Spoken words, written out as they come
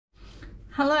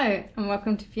Hello and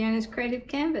welcome to Fiona's Creative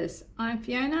Canvas. I'm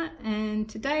Fiona and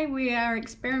today we are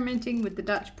experimenting with the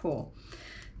Dutch pour.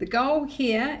 The goal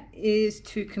here is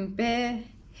to compare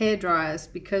hair dryers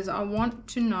because I want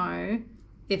to know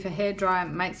if a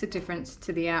hairdryer makes a difference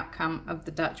to the outcome of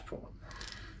the Dutch pour.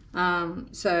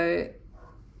 So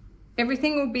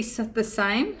everything will be the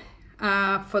same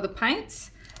for the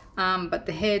paints, but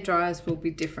the hair dryers will be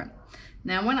different.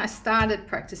 Now when I started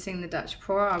practicing the Dutch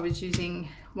pour, I was using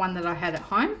one that I had at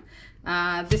home.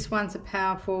 This one's a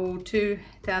powerful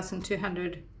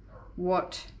 2200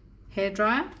 watt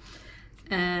hairdryer.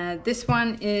 This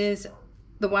one is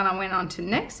the one I went on to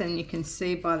next, and you can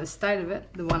see by the state of it,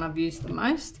 the one I've used the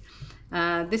most.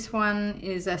 This one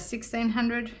is a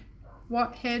 1600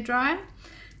 watt hairdryer,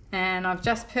 and I've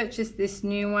just purchased this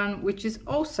new one which is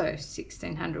also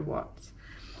 1600 watts.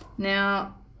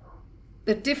 Now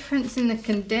the difference in the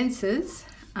condensers,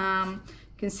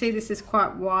 you can see this is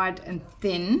quite wide and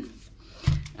thin.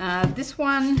 This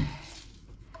one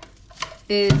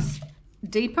is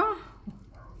deeper,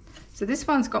 so this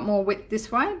one's got more width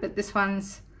this way, but this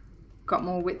one's got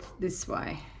more width this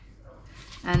way.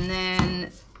 And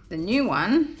then the new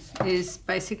one is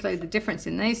basically the difference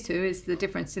in these two is the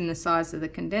difference in the size of the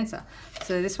condenser.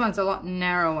 So this one's a lot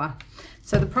narrower.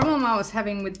 So the problem I was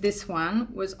having with this one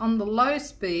was on the low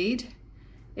speed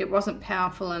it wasn't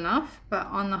powerful enough, but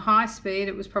on the high speed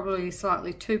it was probably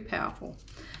slightly too powerful.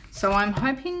 So I'm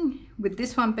hoping with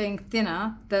this one being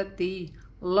thinner that the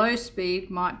low speed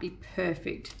might be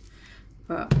perfect,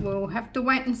 but we'll have to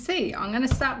wait and see. I'm going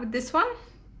to start with this one,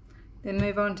 then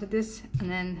move on to this,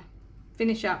 and then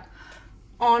finish up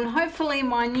on hopefully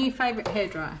my new favorite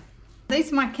hairdryer.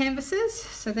 These are my canvases,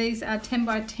 so these are 10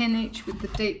 by 10 each with the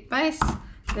deep base.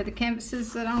 They're the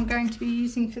canvases that I'm going to be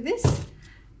using for this.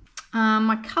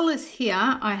 My colours here,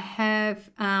 I have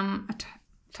a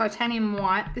titanium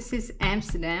white. This is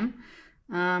Amsterdam,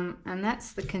 and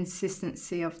that's the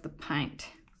consistency of the paint.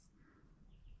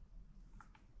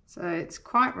 So it's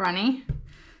quite runny.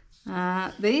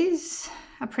 These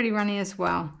are pretty runny as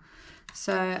well.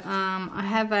 So I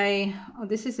have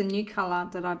this is a new colour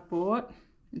that I bought.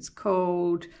 It's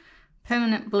called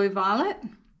Permanent Blue Violet.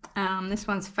 This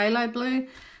one's Phthalo Blue,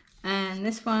 and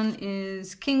this one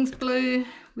is King's Blue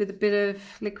with a bit of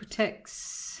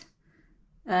Liquitex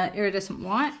iridescent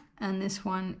white, and this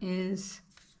one is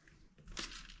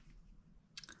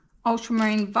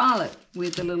Ultramarine Violet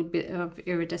with a little bit of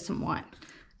iridescent white.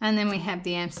 And then we have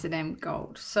the Amsterdam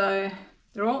Gold. So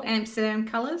they're all Amsterdam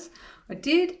colours. I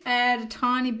did add a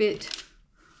tiny bit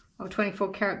of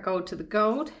 24 karat gold to the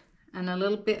gold and a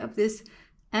little bit of this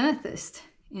amethyst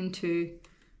into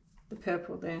the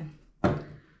purple there.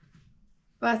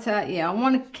 But yeah, I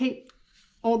want to keep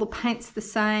all the paints the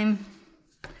same.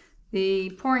 The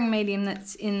pouring medium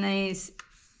that's in these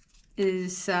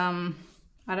is, I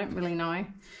don't really know.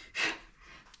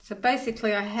 So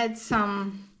basically I had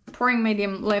some pouring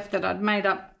medium left that I'd made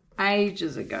up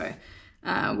ages ago,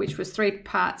 which was 3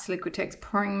 parts Liquitex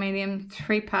pouring medium,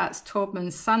 3 parts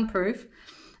Taubman's Sunproof,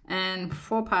 and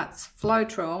 4 parts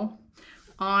Floetrol.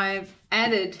 I've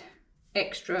added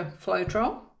extra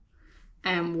Floetrol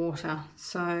and water,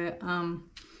 so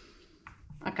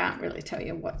I can't really tell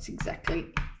you what's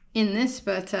exactly in this,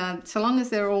 but so long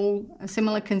as they're all a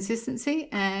similar consistency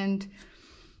and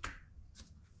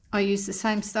I use the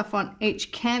same stuff on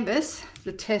each canvas,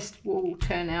 the test will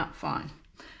turn out fine.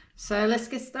 So let's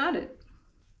get started.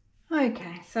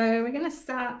 Okay, so we're going to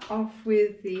start off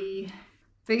with the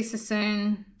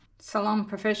Visasoon Salon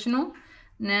Professional.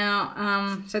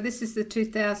 Now, so this is the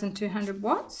 2200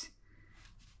 watts.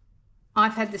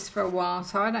 I've had this for a while,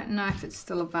 so I don't know if it's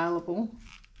still available,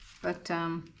 but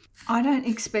I don't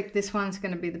expect this one's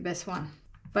going to be the best one,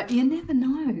 but you never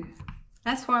know.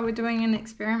 That's why we're doing an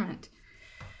experiment.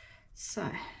 So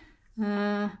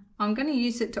I'm going to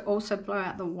use it to also blow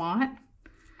out the white.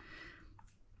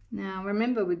 Now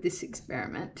remember with this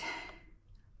experiment,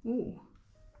 ooh,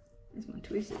 there's my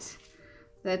tweezers,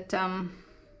 that I'm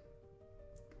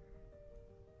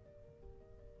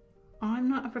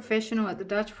not a professional at the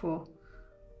Dutch pour.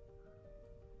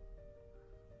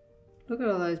 Look at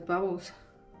all those bubbles.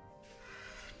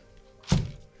 I'm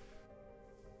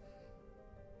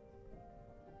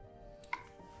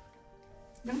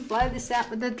going to blow this out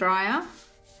with the dryer,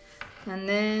 and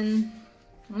then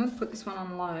I'm going to put this one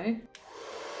on low.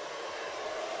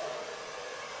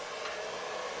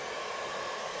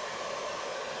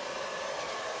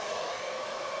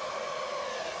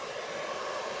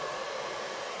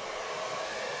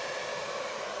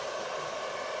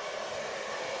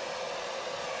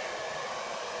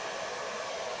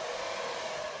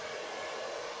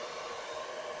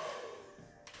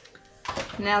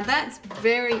 Now that's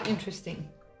very interesting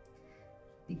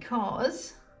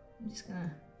because I'm just going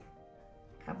to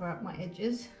cover up my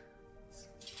edges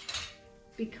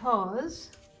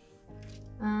because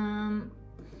I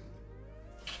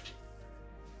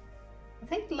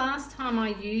think last time I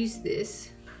used this,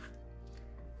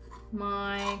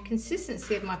 my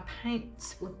consistency of my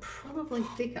paints were probably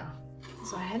thicker,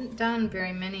 so I hadn't done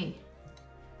very many,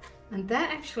 and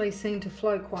that actually seemed to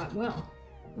flow quite well.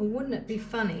 And wouldn't it be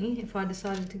funny if I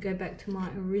decided to go back to my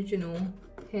original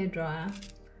hairdryer,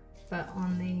 but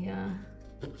on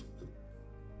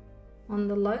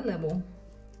the low level?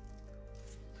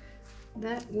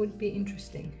 That would be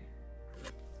interesting. I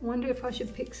wonder if I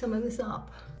should pick some of this up,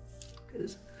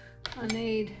 because I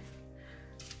need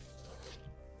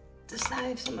to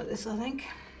save some of this, I think.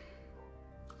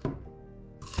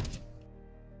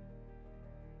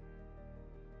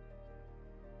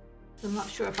 I'm not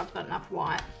sure if I've got enough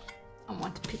white. I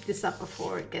want to pick this up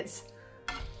before it gets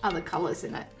other colours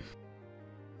in it.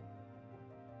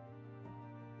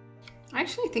 I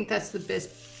actually think that's the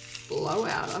best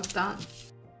blowout I've done.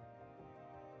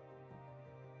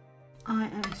 I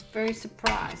am very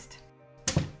surprised.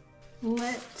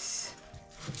 Let's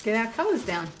get our colours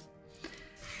down.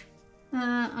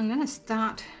 I'm going to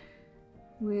start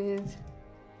with...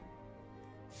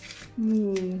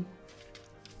 I'm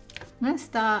going to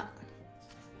start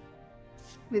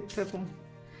with purple,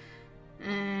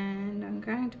 and I'm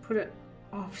going to put it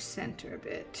off center a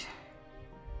bit.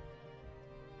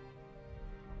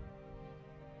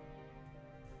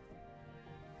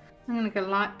 I'm going to go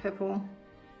light purple,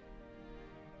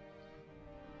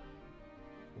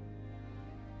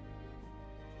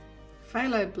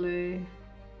 phthalo blue,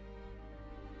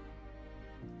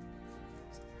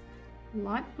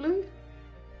 light blue,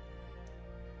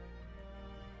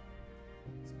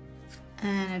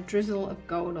 and a drizzle of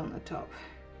gold on the top.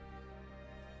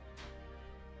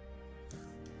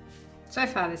 So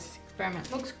far this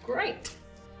experiment looks great.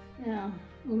 Now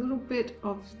a little bit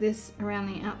of this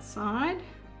around the outside.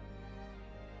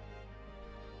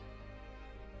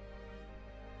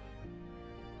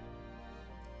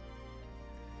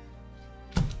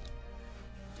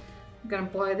 I'm going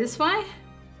to blow this way,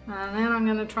 and then I'm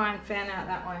going to try and fan out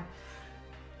that way.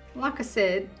 Like I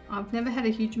said, I've never had a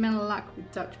huge amount of luck with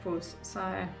Dutch boards, so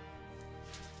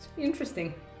it's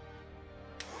interesting.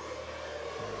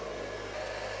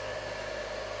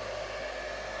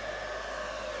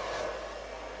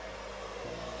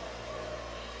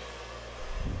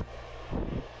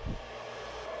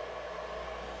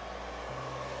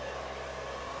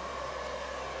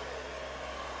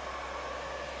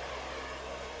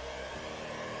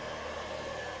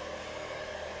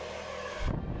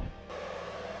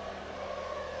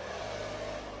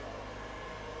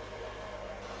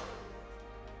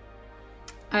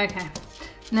 Okay,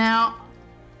 now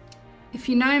if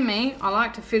you know me, I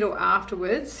like to fiddle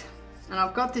afterwards, and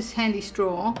I've got this handy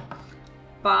straw,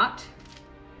 but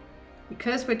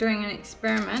because we're doing an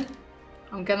experiment,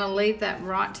 I'm going to leave that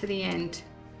right to the end.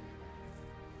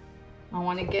 I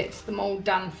want to get them all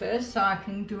done first so I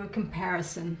can do a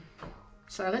comparison.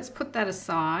 So let's put that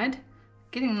aside.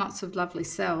 Getting lots of lovely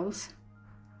cells.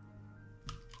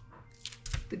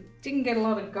 We didn't get a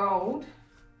lot of gold,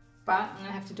 but I'm going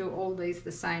to have to do all these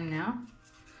the same now.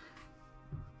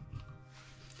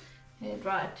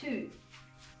 Hairdryer 2.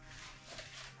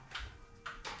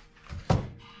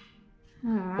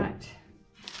 Alright,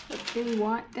 put the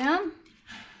white down.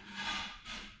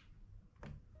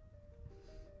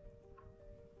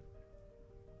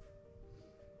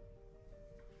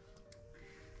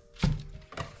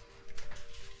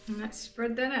 And let's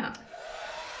spread that out.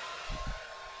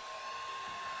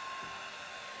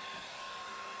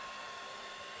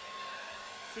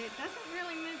 See, it doesn't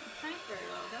really move the paint very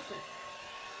well, does it?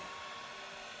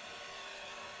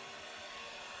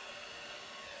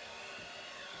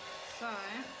 So,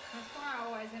 that's why I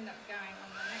always end up going on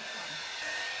the next one.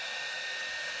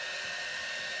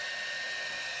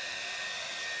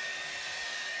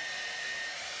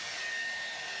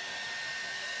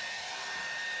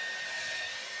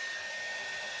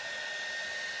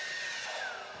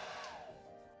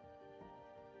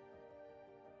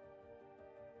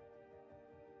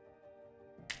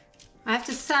 I have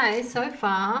to say, so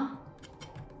far,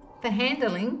 the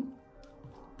handling,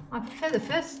 I prefer the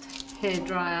first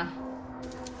hairdryer.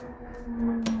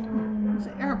 It's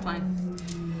an aeroplane.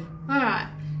 Alright,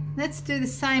 let's do the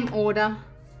same order.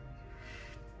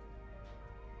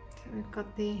 So we've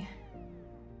got the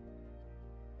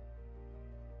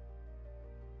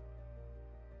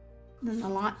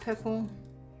light purple,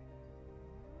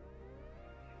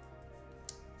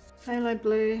 phthalo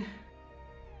blue,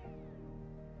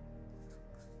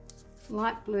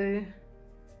 light blue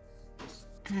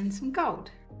and some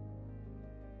gold.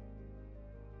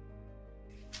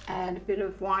 Add a bit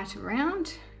of white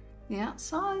around the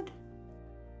outside.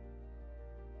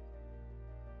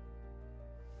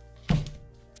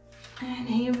 And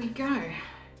here we go.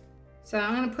 So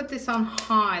I'm going to put this on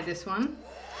high, this one.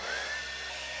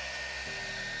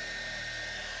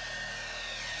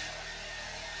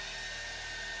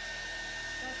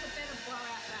 That's a better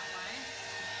blowout that way.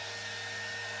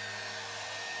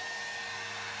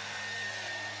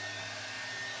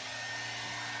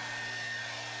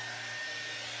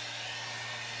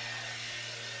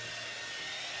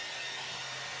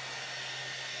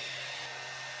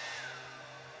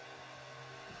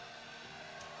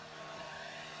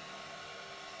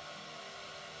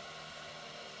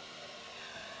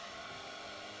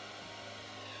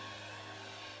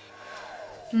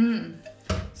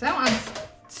 So that one's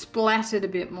splattered a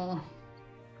bit more.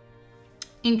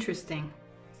 Interesting.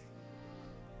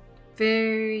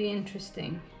 Very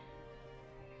interesting.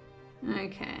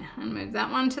 Okay, I'll move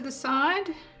that one to the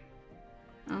side.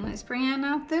 And let's bring out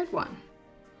our third one.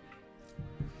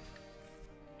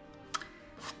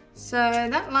 So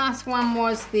that last one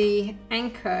was the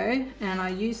Anko, and I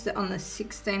used it on the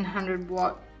 1600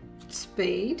 watt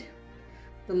speed.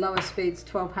 The lower speed's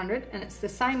 1200, and it's the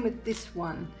same with this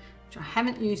one, which I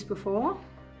haven't used before.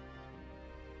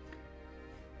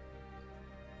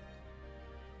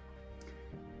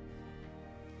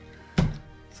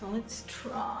 So let's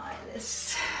try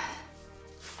this.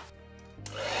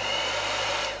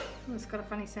 Oh, it's got a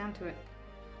funny sound to it.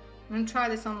 I'm going to try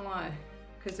this on low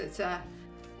because it's a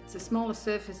smaller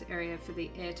surface area for the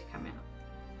air to come out.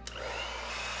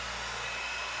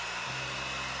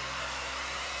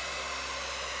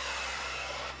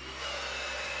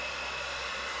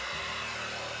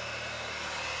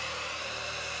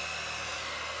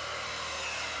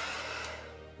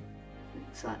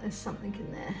 Looks like there's something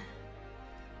in there.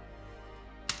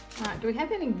 Alright, do we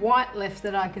have any white left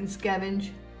that I can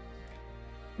scavenge?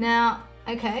 Now,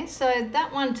 okay, so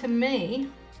that one to me,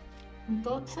 I'm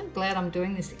so glad I'm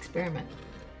doing this experiment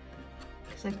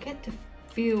because I get to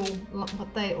feel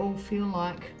what they all feel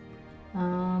like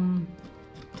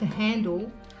to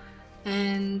handle,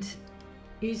 and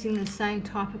using the same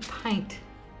type of paint,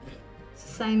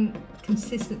 same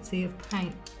consistency of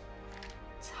paint.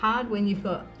 It's hard when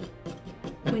you're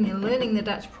learning the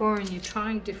Dutch pour and you're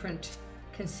trying different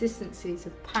consistencies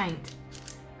of paint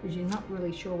because you're not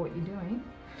really sure what you're doing.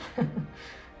 But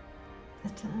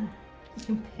you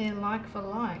compare like for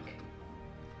like.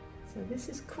 So this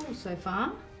is cool so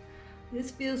far.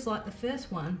 This feels like the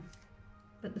first one,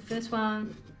 but the first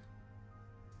one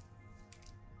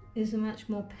is a much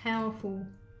more powerful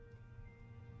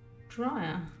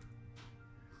dryer.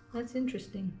 That's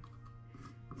interesting.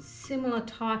 Similar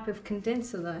type of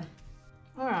condenser though.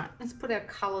 Alright, let's put our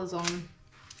colours on.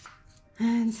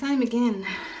 And same again.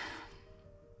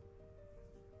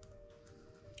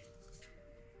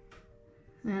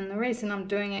 And the reason I'm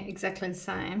doing it exactly the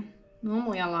same,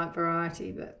 normally I like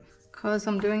variety, but because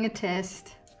I'm doing a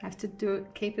test, I have to do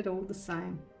it, keep it all the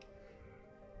same.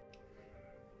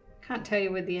 Can't tell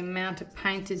you whether the amount of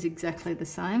paint is exactly the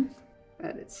same,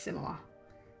 but it's similar.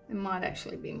 There might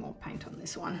actually be more paint on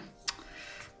this one.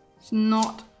 It's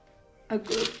not a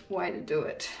good way to do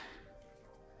it.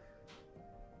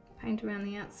 Paint around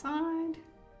the outside.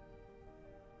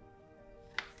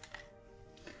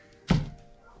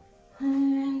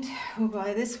 And we'll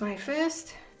go this way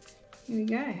first. Here we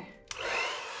go.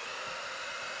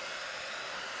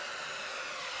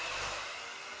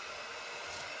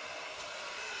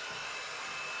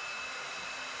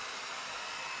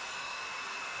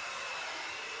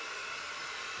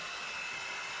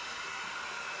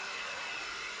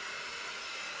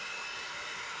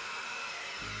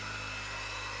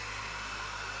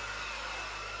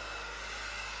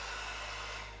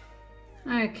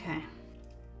 Okay,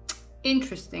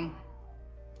 interesting.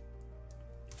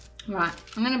 Right,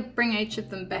 I'm going to bring each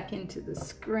of them back into the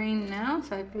screen now,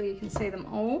 so hopefully you can see them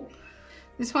all.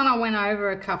 This one I went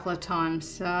over a couple of times,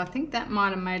 so I think that might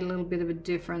have made a little bit of a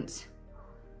difference.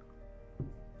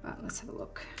 But let's have a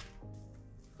look.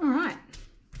 All right,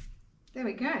 there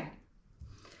we go.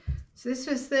 So this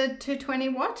was the 220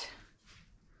 watt.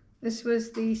 This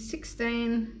was the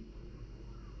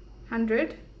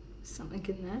 1600, something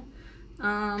in there.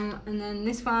 And then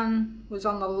this one was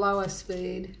on the lower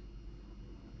speed.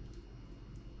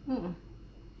 Ooh.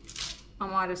 I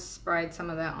might have sprayed some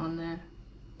of that on there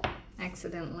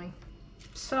accidentally.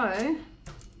 So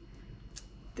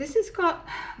this has got,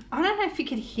 I don't know if you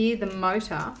could hear the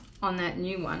motor on that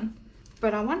new one,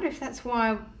 but I wonder if that's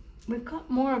why we've got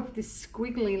more of this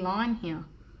squiggly line here.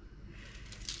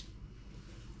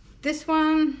 This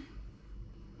one,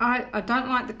 I don't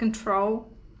like the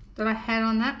control that I had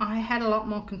on that. I had a lot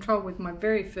more control with my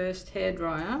very first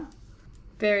hairdryer.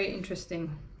 Very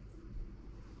interesting.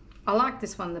 I like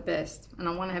this one the best, and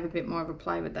I want to have a bit more of a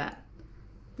play with that.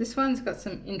 This one's got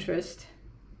some interest.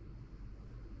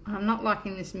 I'm not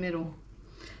liking this middle.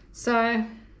 So,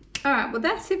 all right, well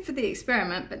that's it for the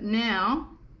experiment, but now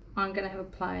I'm gonna have a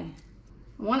play.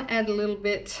 I want to add a little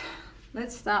bit.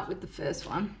 Let's start with the first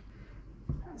one.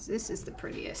 This is the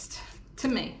prettiest to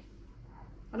me.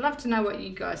 I'd love to know what you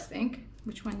guys think,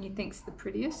 which one you think's the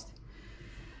prettiest.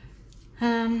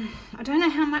 I don't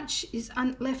know how much is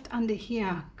left under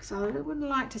here, because I would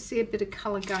like to see a bit of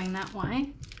colour going that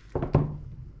way.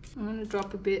 I'm going to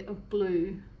drop a bit of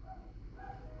blue,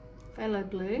 phthalo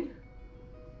blue,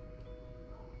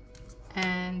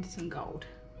 and some gold,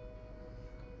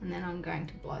 and then I'm going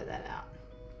to blow that out.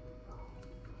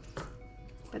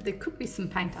 But there could be some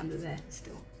paint under there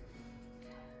still.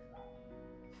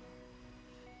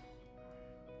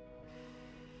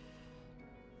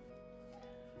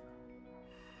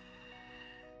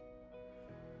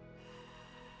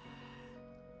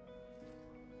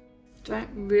 Don't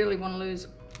really want to lose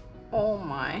all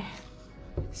my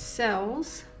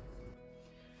cells.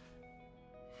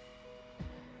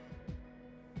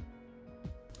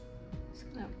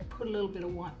 Just going to put a little bit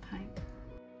of white paint.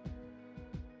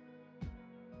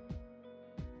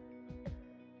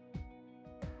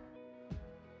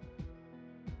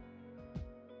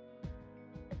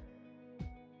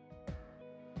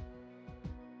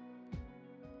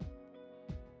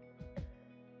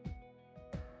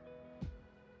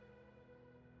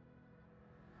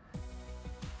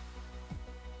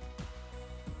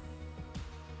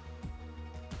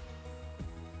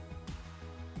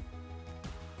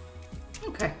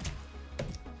 Okay,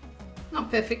 not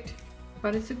perfect,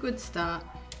 but it's a good start.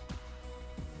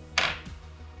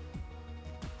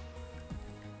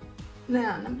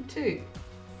 Now, number 2.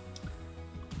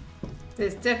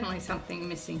 There's definitely something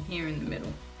missing here in the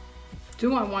middle.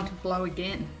 Do I want to blow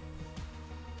again?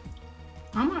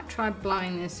 I might try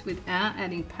blowing this without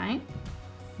adding paint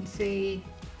and see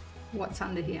what's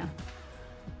under here.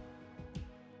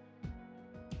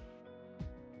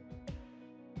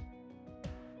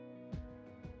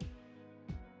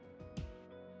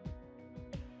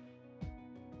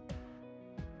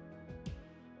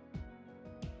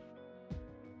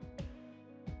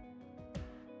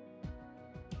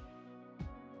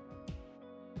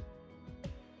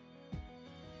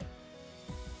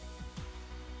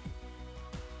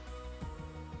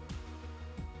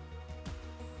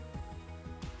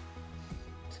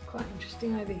 Quite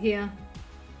interesting over here.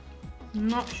 I'm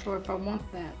not sure if I want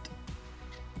that.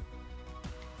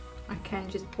 I can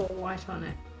just pour white on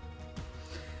it.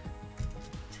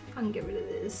 See if I can get rid of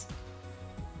this.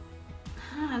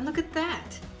 Ah, look at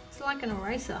that. It's like an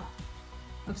eraser.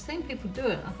 I've seen people do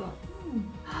it. I thought,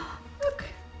 look.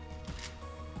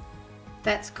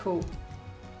 That's cool.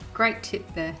 Great tip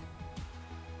there.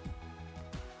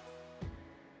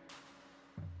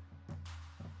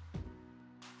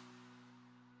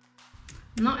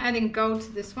 I'm not adding gold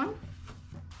to this one.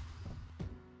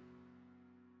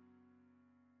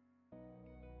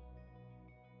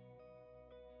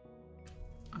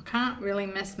 I can't really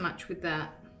mess much with that.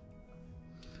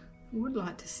 I would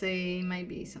like to see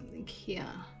maybe something here.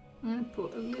 I'm going to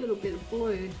put a little bit of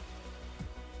blue,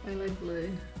 phthalo blue.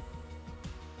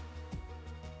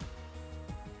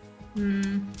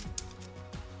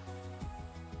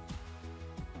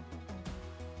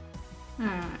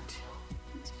 Alright.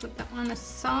 Put that one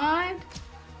aside.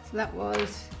 So that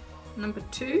was number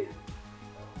 2.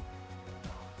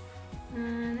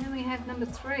 And then we have number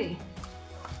 3,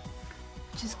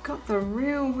 which has got the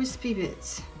real wispy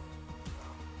bits.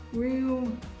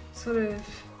 Real sort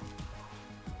of,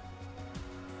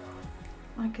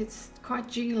 like it's quite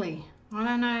jiggly. I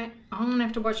don't know. I'm gonna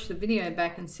have to watch the video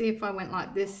back and see if I went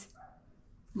like this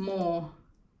more.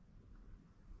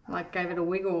 Like gave it a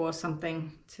wiggle or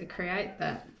something to create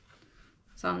that.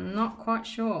 So I'm not quite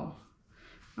sure.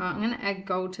 I'm going to add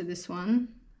gold to this one.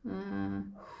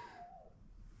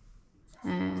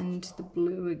 And the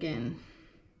blue again.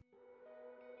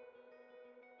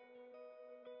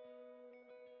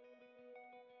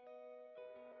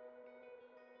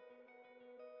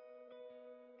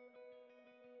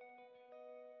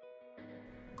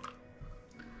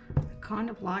 I kind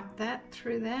of like that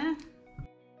through there.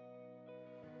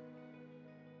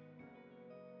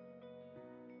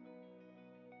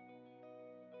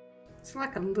 It's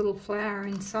like a little flower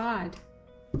inside.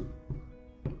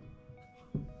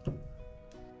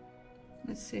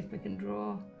 Let's see if we can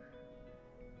draw.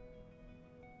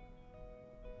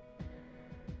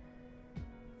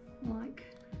 Like,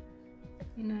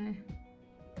 you know.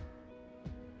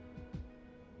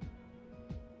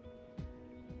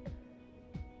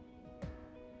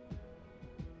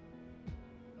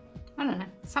 I don't know,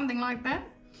 something like that.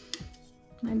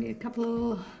 Maybe a couple of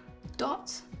little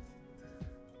dots.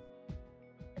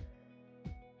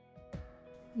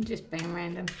 I'm just being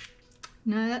random.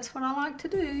 No, that's what I like to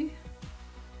do.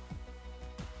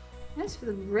 As for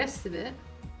the rest of it,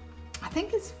 I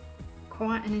think it's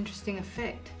quite an interesting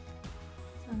effect.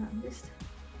 So I'm just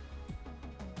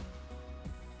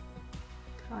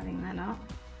tidying that up.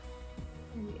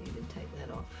 Maybe even take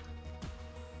that off.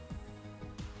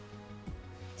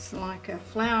 It's like a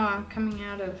flower coming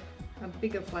out of a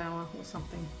bigger flower or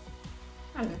something.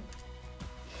 I don't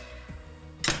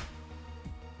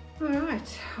know.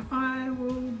 Alright, I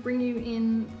will bring you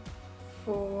in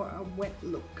for a wet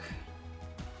look.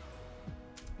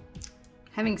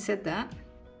 Having said that,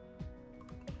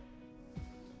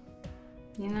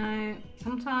 you know,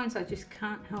 sometimes I just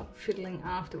can't help fiddling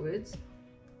afterwards,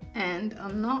 and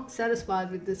I'm not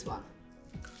satisfied with this one.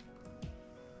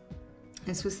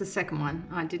 This was the second one.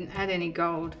 I didn't add any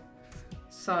gold,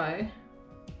 so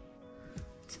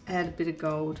let's add a bit of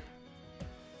gold.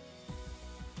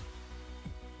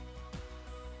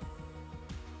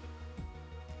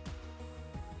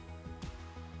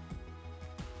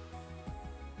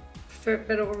 Prefer it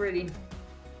better already.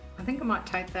 I think I might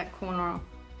take that corner off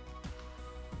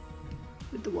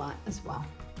with the white as well.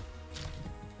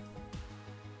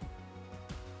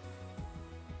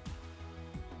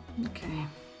 Okay.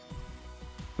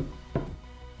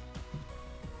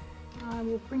 I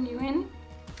will bring you in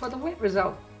for the wet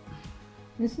result.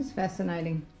 This is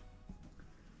fascinating.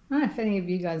 I don't know if any of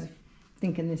you guys are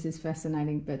thinking this is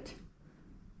fascinating, but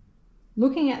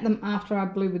looking at them after I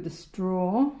blew with the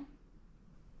straw,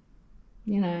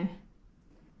 you know,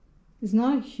 there's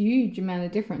not a huge amount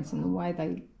of difference in the way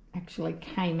they actually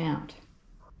came out.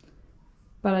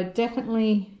 But I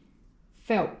definitely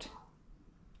felt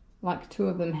like two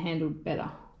of them handled better.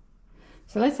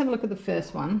 So let's have a look at the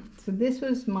first one. So this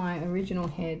was my original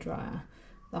hairdryer,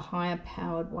 the higher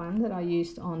powered one that I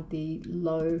used on the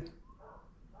low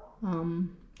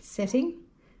setting,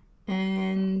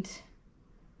 and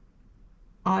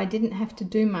I didn't have to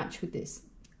do much with this.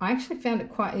 I actually found it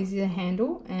quite easy to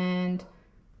handle, and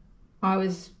I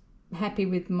was happy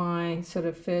with my sort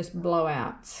of first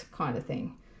blowouts kind of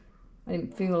thing. I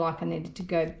didn't feel like I needed to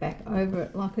go back over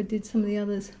it like I did some of the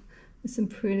others. There's some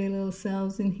pretty little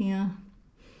cells in here.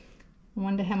 I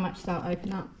wonder how much they'll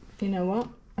open up. You know what?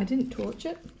 I didn't torch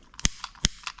it.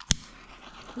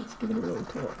 Let's give it a little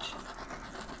torch.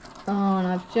 Oh, and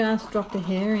I've just dropped a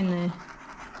hair in there.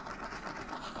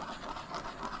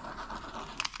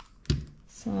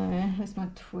 So, there's my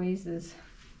tweezers.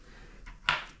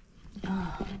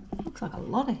 Oh, looks like a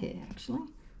lot of hair actually. I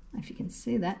don't know if you can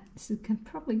see that. This is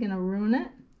probably going to ruin it.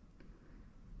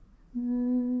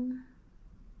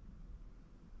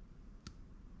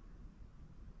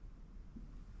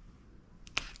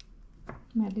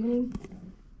 Made a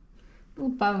little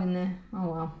bow in there. Oh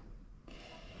well.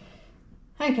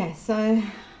 Okay, so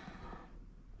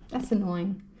that's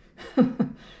annoying.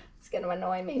 It's going to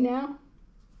annoy me now.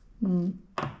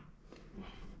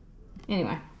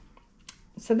 Anyway,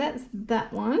 so that's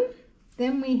that one.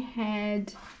 Then we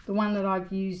had the one that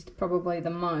I've used probably the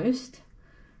most,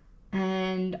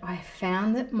 and I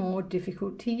found it more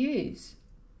difficult to use.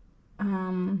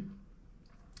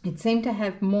 It seemed to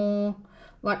have more,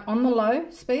 like on the low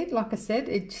speed, like I said,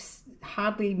 it just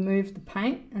hardly moved the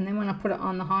paint, and then when I put it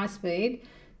on the high speed,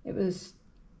 it was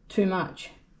too much.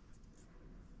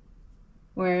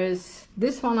 Whereas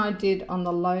this one I did on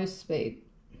the low speed,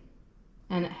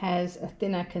 and it has a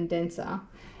thinner condenser,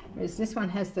 whereas this one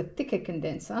has the thicker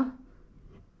condenser,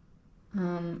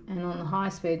 and on the high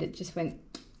speed it just went,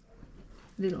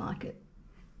 I didn't like it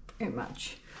very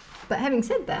much. But having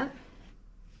said that,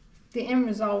 the end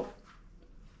result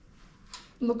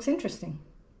looks interesting.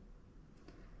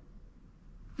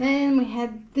 Then we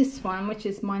had this one, which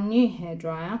is my new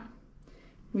hairdryer,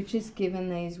 which is given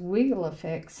these wiggle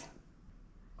effects.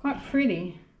 Quite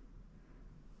pretty.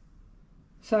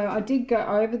 So I did go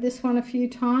over this one a few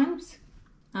times,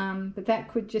 but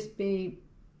that could just be,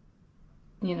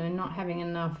 you know, not having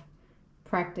enough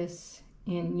practice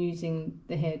in using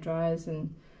the hairdryers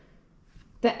and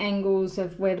the angles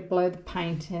of where to blow the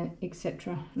paint,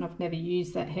 etc. And I've never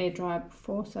used that hairdryer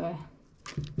before, so I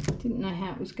didn't know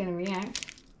how it was going to react.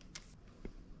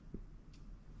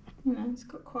 You know, it's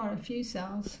got quite a few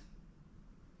cells.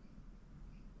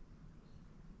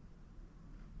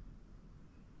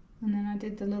 and then I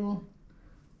did the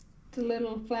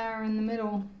little flower in the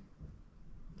middle,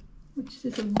 which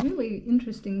is a really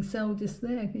interesting cell just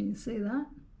there. Can you see that?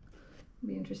 It'll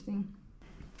be interesting.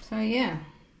 So yeah,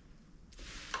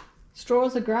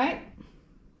 straws are great,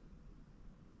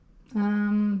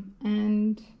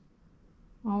 and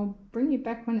I'll bring you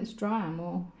back when it's dry and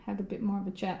we'll have a bit more of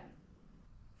a chat.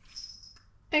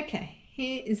 Okay,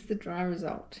 here is the dry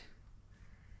result,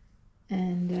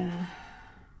 and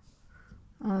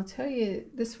I'll tell you,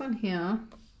 this one here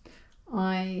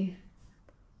I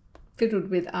fiddled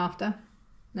with after,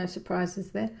 no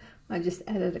surprises there. I just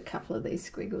added a couple of these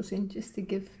squiggles in just to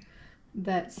give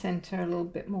that center a little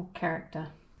bit more character,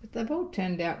 but they've all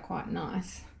turned out quite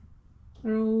nice.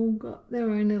 They're all got their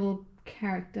own little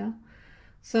character.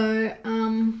 So I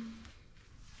don't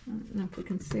know if we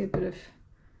can see a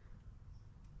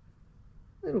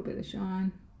little bit of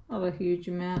shine, not a huge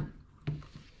amount.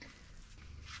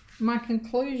 My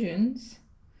conclusions,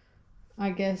 I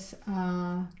guess,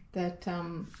 are that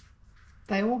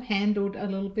they all handled a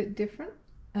little bit different,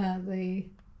 the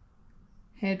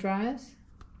hair dryers.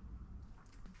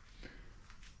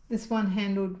 This one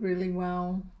handled really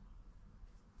well.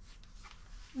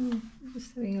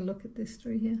 Just having a look at this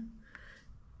through here.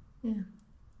 Yeah,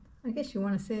 I guess you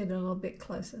want to see it a little bit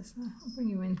closer, so I'll bring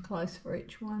you in close for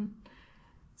each one.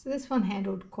 So this one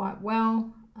handled quite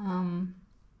well.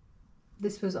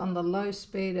 This was on the low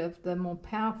speed of the more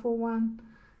powerful one,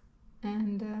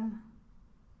 and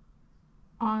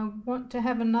I want to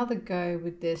have another go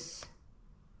with this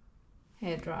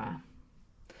hairdryer.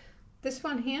 This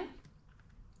one here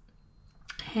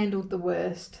handled the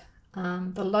worst.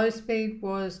 The low speed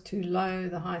was too low,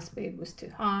 the high speed was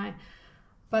too high,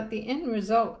 but the end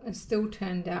result has still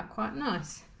turned out quite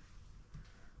nice.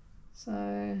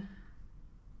 So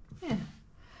yeah,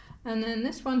 and then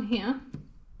this one here,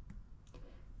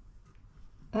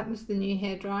 that was the new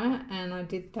hairdryer, and I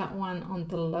did that one on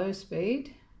the low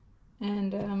speed,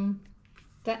 and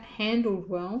that handled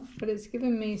well, but it's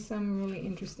given me some really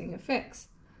interesting effects.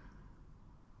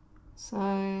 So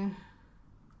I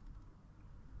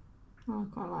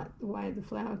quite like the way the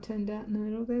flower turned out in the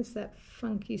middle. There's that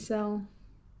funky cell.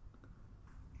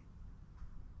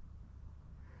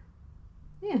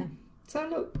 Yeah, so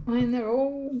look, I mean, they're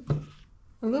all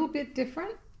a little bit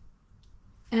different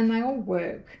and they all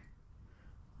work.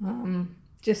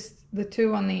 Just the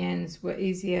two on the ends were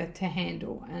easier to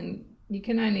handle, and you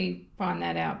can only find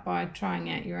that out by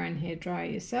trying out your own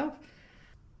hairdryer yourself.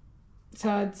 So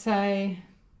I'd say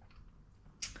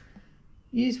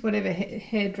use whatever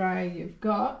hairdryer you've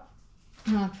got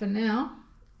for now.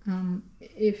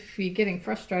 If you're getting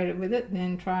frustrated with it,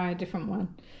 then try a different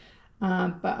one.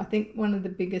 But I think one of the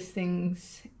biggest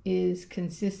things is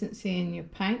consistency in your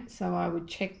paint, so I would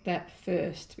check that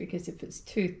first, because if it's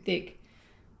too thick,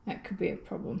 that could be a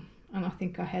problem. And I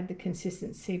think I had the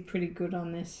consistency pretty good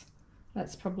on this.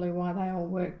 That's probably why they all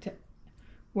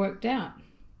worked out.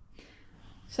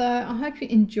 So I hope you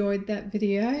enjoyed that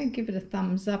video. Give it a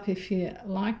thumbs up if you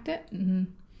liked it,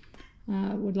 and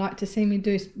would like to see me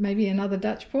do maybe another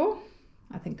Dutch pour.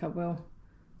 I think I will.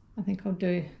 I think I'll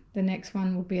do, the next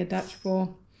one will be a Dutch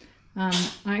pour. I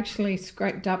actually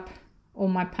scraped up all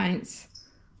my paints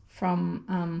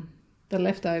from the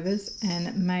leftovers, and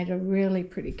it made a really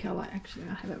pretty colour. Actually,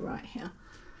 I have it right here.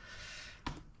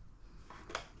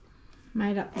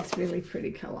 Made up this really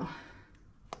pretty colour.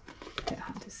 A bit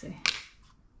hard to see.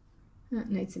 It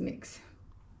needs a mix.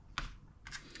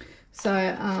 So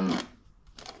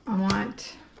I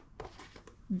might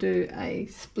do a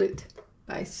split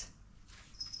base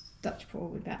Dutch pour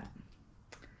with that.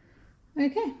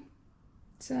 Okay,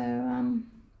 so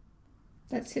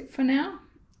that's it for now,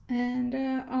 and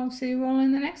I'll see you all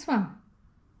in the next one.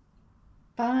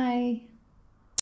 Bye.